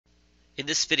In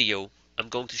this video, I'm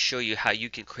going to show you how you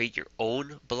can create your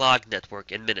own blog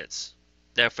network in minutes.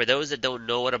 Now, for those that don't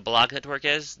know what a blog network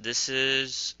is, this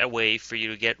is a way for you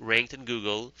to get ranked in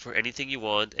Google for anything you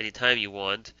want, anytime you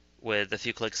want, with a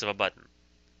few clicks of a button.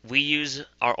 We use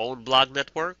our own blog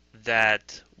network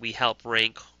that we help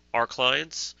rank our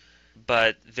clients,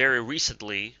 but very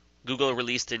recently, Google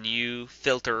released a new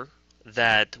filter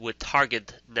that would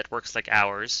target networks like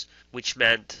ours, which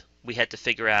meant we had to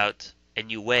figure out a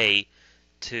new way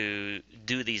to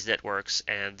do these networks,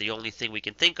 and the only thing we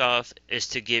can think of is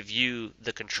to give you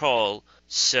the control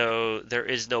so there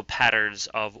is no patterns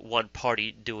of one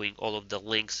party doing all of the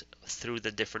links through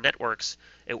the different networks.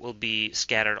 It will be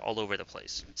scattered all over the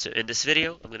place. So in this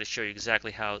video, I'm going to show you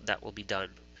exactly how that will be done.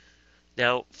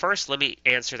 Now, first, let me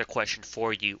answer the question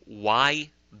for you. Why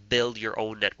build your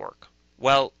own network?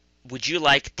 Well, would you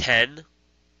like 10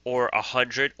 or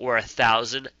 100 or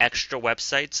 1,000 extra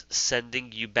websites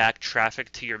sending you back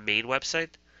traffic to your main website?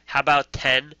 How about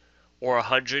 10 or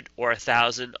 100 or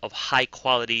 1,000 of high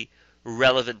quality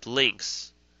relevant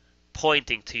links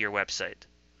pointing to your website?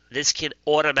 This can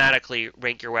automatically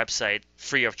rank your website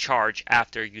free of charge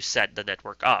after you set the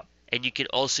network up. And you can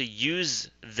also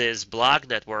use this blog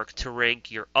network to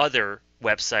rank your other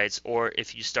websites, or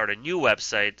if you start a new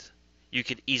website, you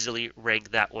can easily rank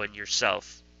that one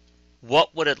yourself.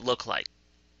 What would it look like?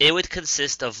 It would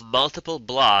consist of multiple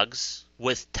blogs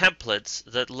with templates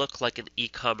that look like an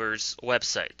e-commerce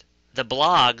website. The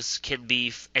blogs can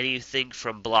be anything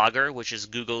from Blogger, which is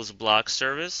Google's blog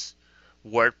service,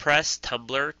 WordPress,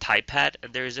 Tumblr, Typepad,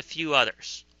 and there's a few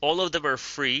others. All of them are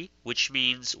free, which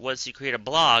means once you create a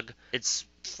blog, it's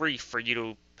free for you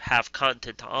to have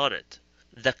content on it.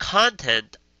 The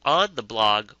content on the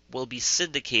blog will be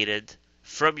syndicated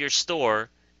from your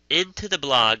store into the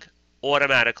blog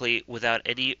automatically without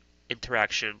any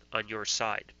interaction on your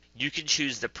side. You can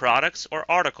choose the products or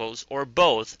articles or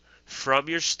both from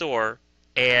your store,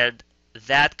 and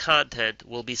that content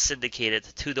will be syndicated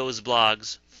to those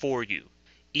blogs for you.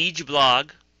 Each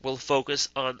blog will focus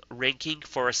on ranking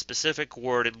for a specific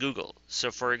word in Google.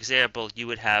 So for example, you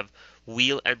would have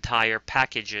wheel and tire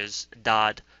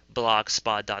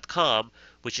packages.blogspot.com,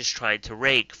 which is trying to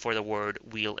rank for the word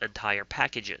wheel and tire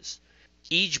packages.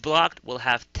 Each blog will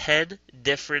have 10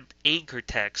 different anchor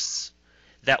texts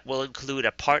that will include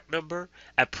a part number,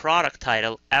 a product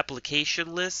title,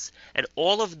 application lists, and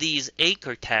all of these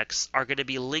anchor texts are going to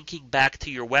be linking back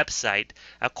to your website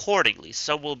accordingly.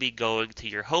 Some will be going to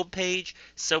your home page,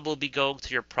 some will be going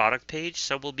to your product page,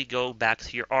 some will be going back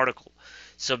to your article.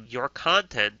 So your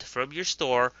content from your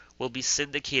store will be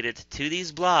syndicated to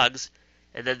these blogs,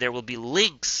 and then there will be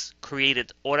links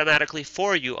created automatically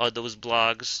for you on those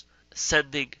blogs,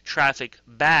 sending traffic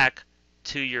back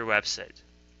to your website.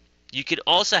 You can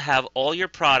also have all your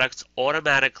products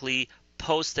automatically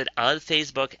posted on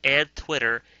Facebook and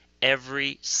Twitter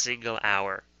every single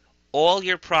hour. All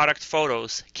your product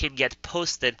photos can get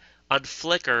posted on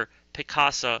Flickr,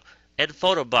 Picasa, and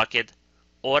PhotoBucket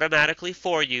automatically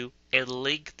for you and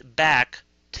linked back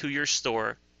to your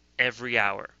store every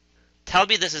hour. Tell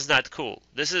me this is not cool.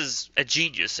 This is a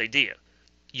genius idea.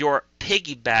 You're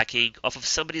piggybacking off of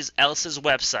somebody else's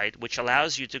website, which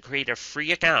allows you to create a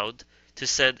free account to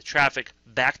send traffic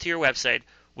back to your website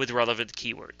with relevant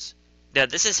keywords. Now,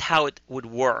 this is how it would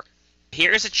work.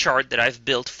 Here's a chart that I've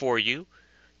built for you.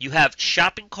 You have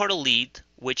Shopping Cart Elite,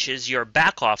 which is your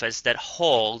back office that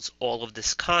holds all of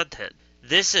this content.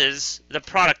 This is the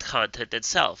product content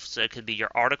itself, so it could be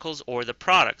your articles or the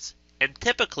products, and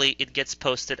typically it gets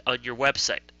posted on your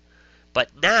website.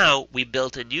 But now we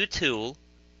built a new tool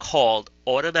called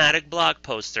Automatic Blog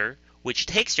Poster, which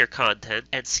takes your content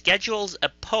and schedules a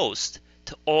post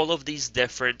to all of these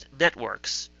different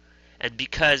networks. And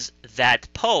because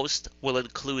that post will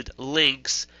include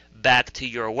links back to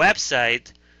your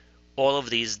website, all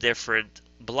of these different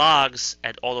blogs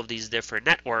and all of these different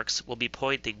networks will be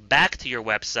pointing back to your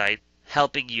website,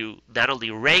 helping you not only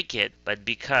rank it, but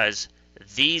because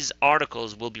these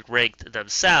articles will be ranked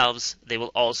themselves, they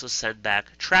will also send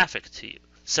back traffic to you.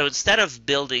 So instead of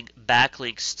building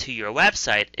backlinks to your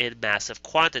website in massive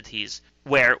quantities,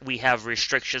 where we have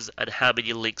restrictions on how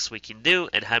many links we can do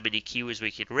and how many keywords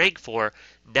we can rank for,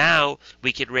 now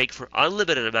we can rank for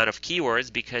unlimited amount of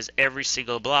keywords because every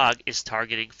single blog is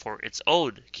targeting for its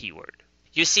own keyword.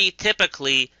 You see,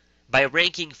 typically, by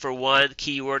ranking for one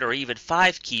keyword or even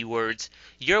 5 keywords,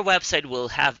 your website will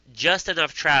have just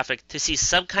enough traffic to see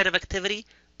some kind of activity,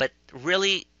 but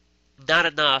really not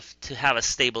enough to have a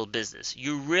stable business.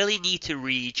 You really need to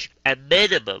reach a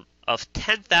minimum of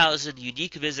 10,000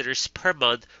 unique visitors per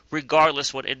month,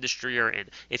 regardless what industry you're in.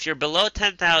 If you're below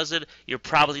 10,000, you're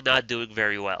probably not doing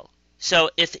very well.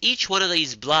 So if each one of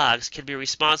these blogs can be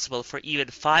responsible for even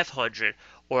 500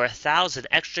 or 1,000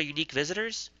 extra unique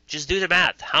visitors, just do the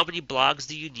math. How many blogs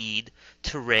do you need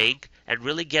to rank and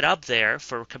really get up there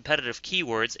for competitive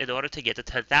keywords in order to get to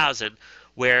 10,000,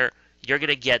 where you're going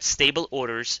to get stable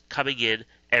orders coming in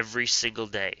every single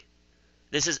day?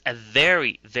 This is a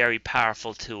very, very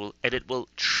powerful tool, and it will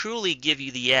truly give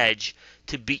you the edge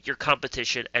to beat your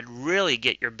competition and really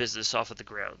get your business off of the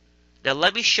ground. Now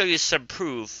let me show you some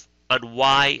proof on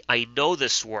why I know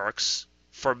this works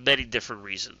for many different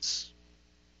reasons.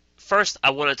 First,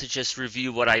 I wanted to just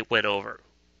review what I went over.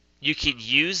 You can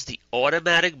use the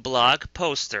automatic blog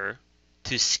poster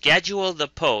to schedule the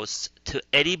posts to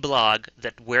any blog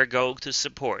that we're going to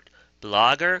support.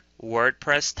 Blogger,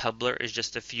 WordPress, Tumblr is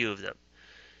just a few of them.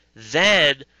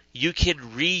 Then you can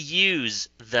reuse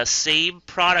the same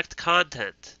product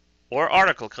content or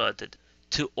article content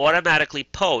to automatically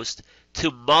post to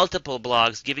multiple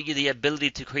blogs, giving you the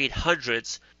ability to create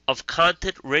hundreds of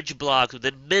content-rich blogs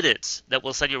within minutes that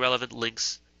will send you relevant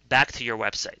links back to your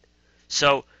website.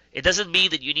 So it doesn't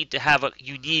mean that you need to have a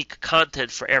unique content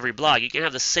for every blog. You can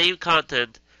have the same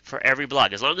content for every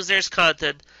blog. As long as there's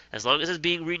content, as long as it's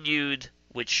being renewed,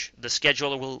 which the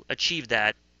scheduler will achieve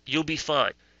that, you'll be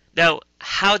fine. Now,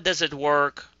 how does it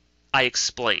work? I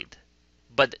explained.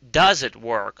 But does it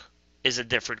work is a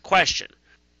different question.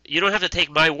 You don't have to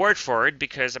take my word for it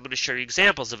because I'm going to show you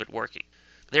examples of it working.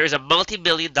 There is a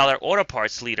multi-million-dollar auto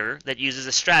parts leader that uses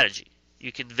a strategy.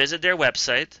 You can visit their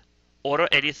website,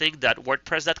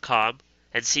 autoanything.wordpress.com,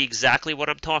 and see exactly what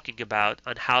I'm talking about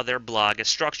on how their blog is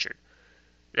structured.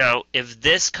 Now, if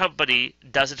this company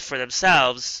does it for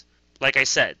themselves, like I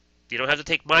said, you don't have to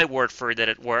take my word for it that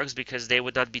it works because they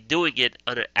would not be doing it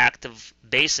on an active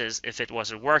basis if it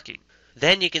wasn't working.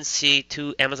 Then you can see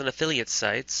 2 Amazon affiliate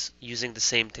sites using the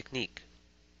same technique.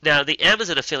 Now, the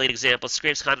Amazon affiliate example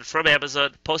scrapes content from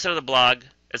Amazon, posts it on the blog,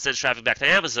 and sends traffic back to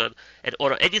Amazon. An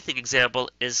AutoAnything example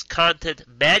is content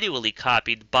manually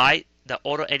copied by the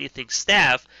AutoAnything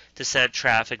staff to send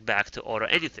traffic back to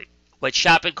AutoAnything. What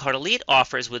Shopping Cart Elite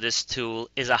offers with this tool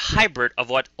is a hybrid of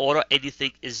what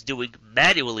AutoAnything is doing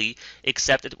manually,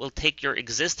 except it will take your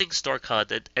existing store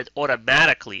content and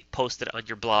automatically post it on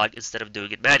your blog instead of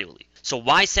doing it manually. So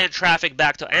why send traffic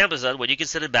back to Amazon when you can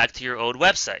send it back to your own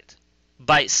website?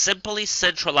 By simply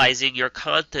centralizing your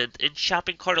content in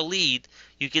Shopping Cart Elite,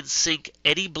 you can sync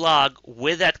any blog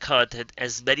with that content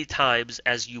as many times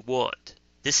as you want.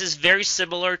 This is very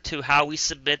similar to how we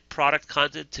submit product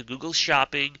content to Google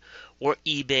Shopping or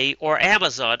eBay or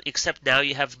Amazon, except now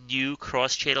you have new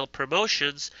cross-channel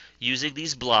promotions using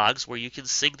these blogs where you can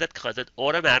sync that content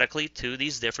automatically to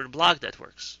these different blog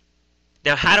networks.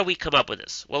 Now, how do we come up with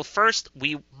this? Well, first,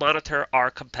 we monitor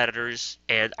our competitors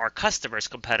and our customers'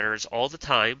 competitors all the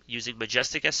time using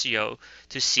Majestic SEO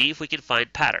to see if we can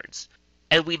find patterns.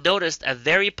 And we noticed a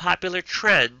very popular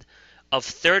trend of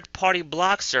third-party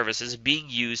blog services being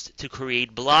used to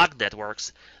create blog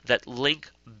networks that link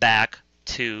back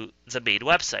to the main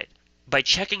website. By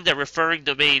checking the referring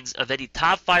domains of any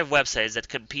top 5 websites that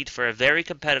compete for a very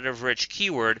competitive rich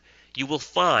keyword, you will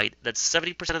find that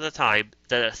 70% of the time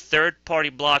that a third-party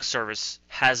blog service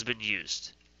has been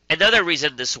used. Another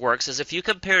reason this works is if you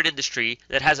compare an industry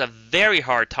that has a very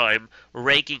hard time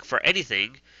ranking for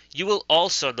anything, you will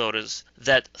also notice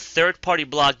that third-party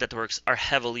blog networks are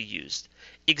heavily used.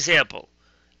 Example,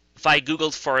 if I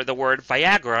googled for the word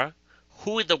Viagra,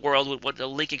 who in the world would want a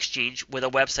link exchange with a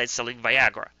website selling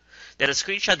Viagra? Then a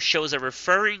screenshot shows a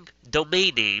referring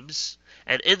domain names,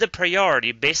 and in the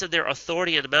priority, based on their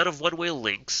authority and amount of one-way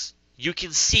links, you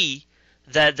can see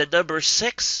that the number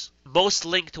 6 most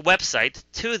linked website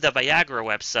to the Viagra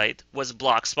website was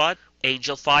Blogspot,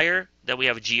 Angel Fire, then we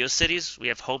have GeoCities, we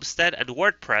have Homestead, and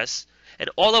WordPress, and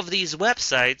all of these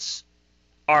websites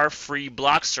are free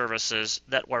blog services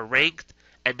that were ranked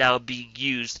and now being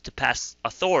used to pass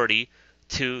authority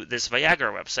to this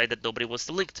Viagra website that nobody wants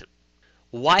to link to.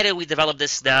 Why did we develop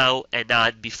this now and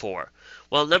not before?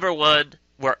 Well, number one,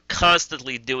 we're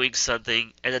constantly doing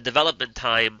something, and the development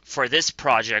time for this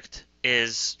project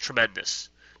is tremendous.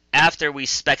 After we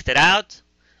spec'd it out,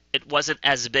 it wasn't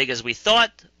as big as we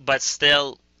thought, but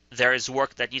still there is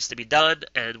work that needs to be done,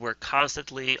 and we're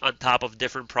constantly on top of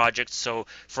different projects, so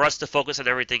for us to focus on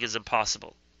everything is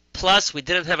impossible. Plus, we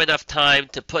didn't have enough time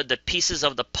to put the pieces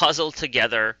of the puzzle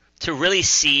together to really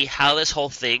see how this whole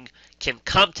thing can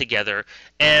come together,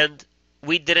 and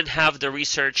we didn't have the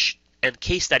research and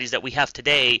case studies that we have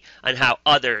today on how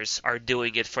others are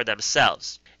doing it for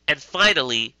themselves. And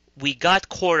finally, we got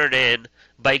cornered in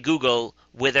by Google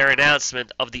with their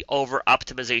announcement of the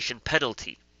over-optimization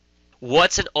penalty.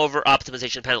 What's an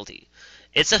over-optimization penalty?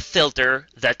 It's a filter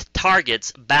that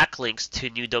targets backlinks to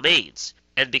new domains.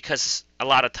 And because a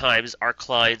lot of times our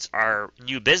clients are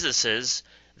new businesses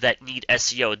that need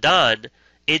SEO done,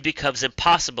 it becomes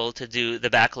impossible to do the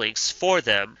backlinks for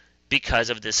them because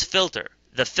of this filter.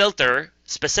 The filter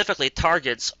specifically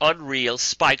targets unreal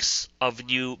spikes of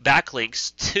new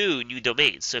backlinks to new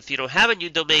domains. So if you don't have a new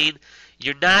domain,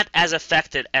 you're not as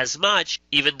affected as much,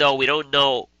 even though we don't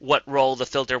know what role the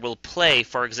filter will play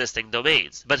for existing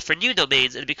domains. But for new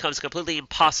domains, it becomes completely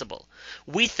impossible.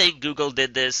 We think Google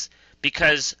did this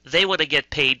because they want to get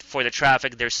paid for the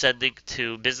traffic they're sending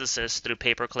to businesses through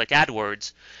pay-per-click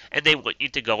AdWords, and they want you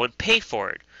to go and pay for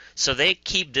it. So they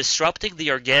keep disrupting the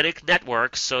organic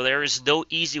network, so there is no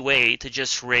easy way to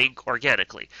just rank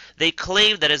organically. They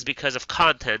claim that it's because of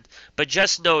content, but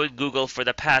just knowing Google for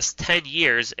the past 10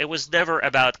 years, it was never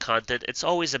about content. It's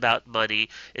always about money.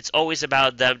 It's always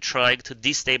about them trying to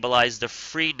destabilize the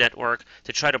free network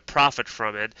to try to profit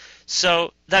from it.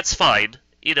 So that's fine.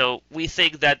 We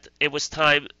think that it was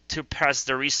time to press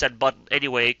the reset button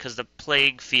anyway because the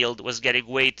playing field was getting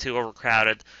way too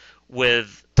overcrowded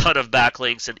with a ton of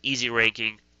backlinks and easy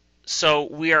ranking. So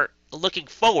we are looking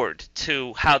forward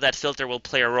to how that filter will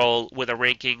play a role with the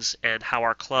rankings and how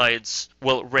our clients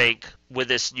will rank with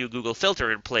this new Google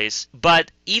filter in place.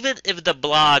 But even if the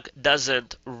blog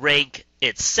doesn't rank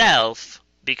itself,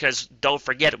 because don't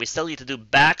forget, we still need to do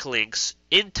backlinks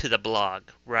into the blog,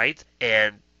 right?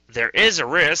 And there is a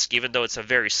risk, even though it's a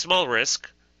very small risk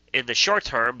in the short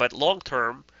term, but long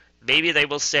term, maybe they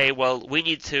will say, well, we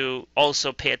need to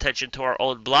also pay attention to our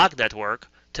own blog network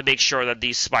to make sure that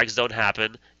these spikes don't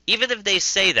happen. Even if they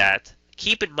say that,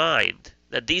 keep in mind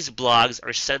that these blogs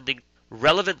are sending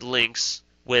relevant links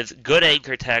with good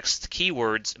anchor text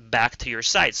keywords back to your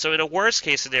site. So in a worst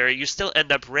case scenario, you still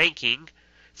end up ranking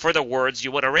for the words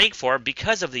you want to rank for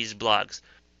because of these blogs.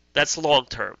 That's long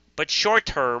term. But short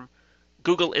term,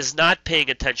 Google is not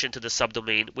paying attention to the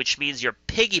subdomain, which means you're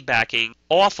piggybacking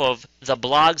off of the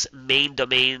blog's main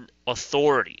domain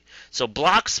authority. So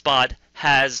Blogspot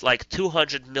has like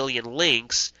 200 million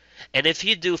links, and if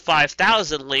you do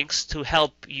 5,000 links to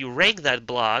help you rank that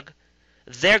blog,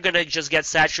 they're going to just get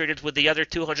saturated with the other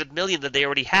 200 million that they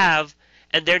already have,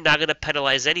 and they're not going to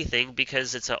penalize anything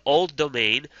because it's an old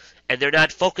domain, and they're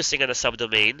not focusing on a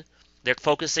subdomain. They're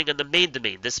focusing on the main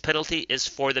domain. This penalty is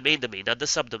for the main domain, not the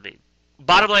subdomain.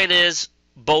 Bottom line is,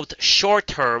 both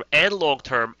short-term and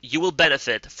long-term, you will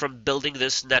benefit from building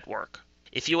this network.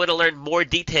 If you want to learn more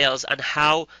details on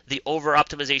how the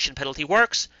over-optimization penalty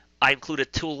works, I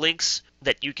included 2 links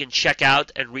that you can check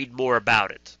out and read more about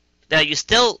it. Now, you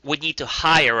still would need to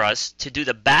hire us to do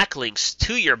the backlinks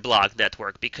to your blog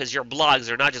network because your blogs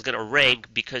are not just going to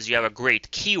rank because you have a great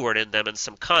keyword in them and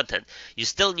some content. You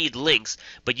still need links,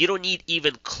 but you don't need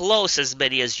even close as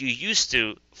many as you used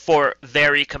to for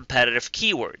very competitive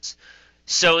keywords.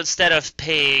 So instead of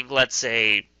paying, let's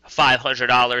say,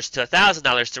 $500 to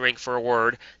 $1,000 to rank for a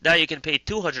word, now you can pay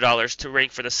 $200 to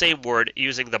rank for the same word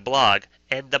using the blog.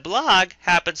 And the blog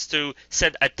happens to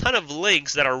send a ton of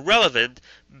links that are relevant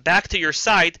back to your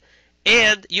site,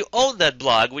 and you own that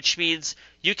blog, which means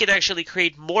you can actually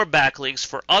create more backlinks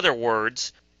for other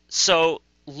words. So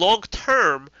long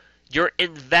term, you're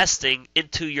investing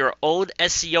into your own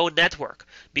SEO network,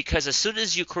 because as soon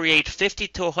as you create 50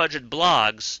 to 100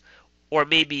 blogs, or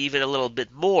maybe even a little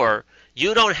bit more,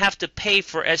 you don't have to pay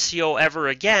for SEO ever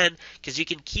again because you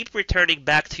can keep returning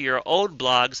back to your own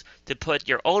blogs to put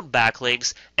your own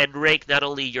backlinks and rank not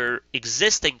only your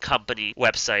existing company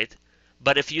website,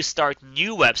 but if you start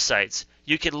new websites,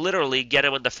 you can literally get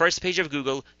them on the first page of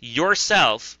Google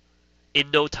yourself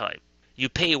in no time. You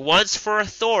pay once for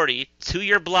authority to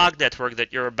your blog network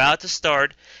that you're about to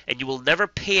start, and you will never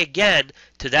pay again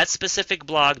to that specific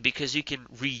blog because you can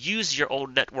reuse your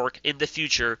own network in the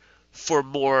future for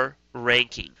more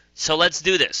ranking. So let's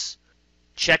do this.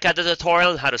 Check out the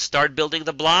tutorial on how to start building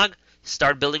the blog.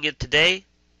 Start building it today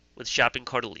with Shopping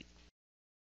Cart Elite.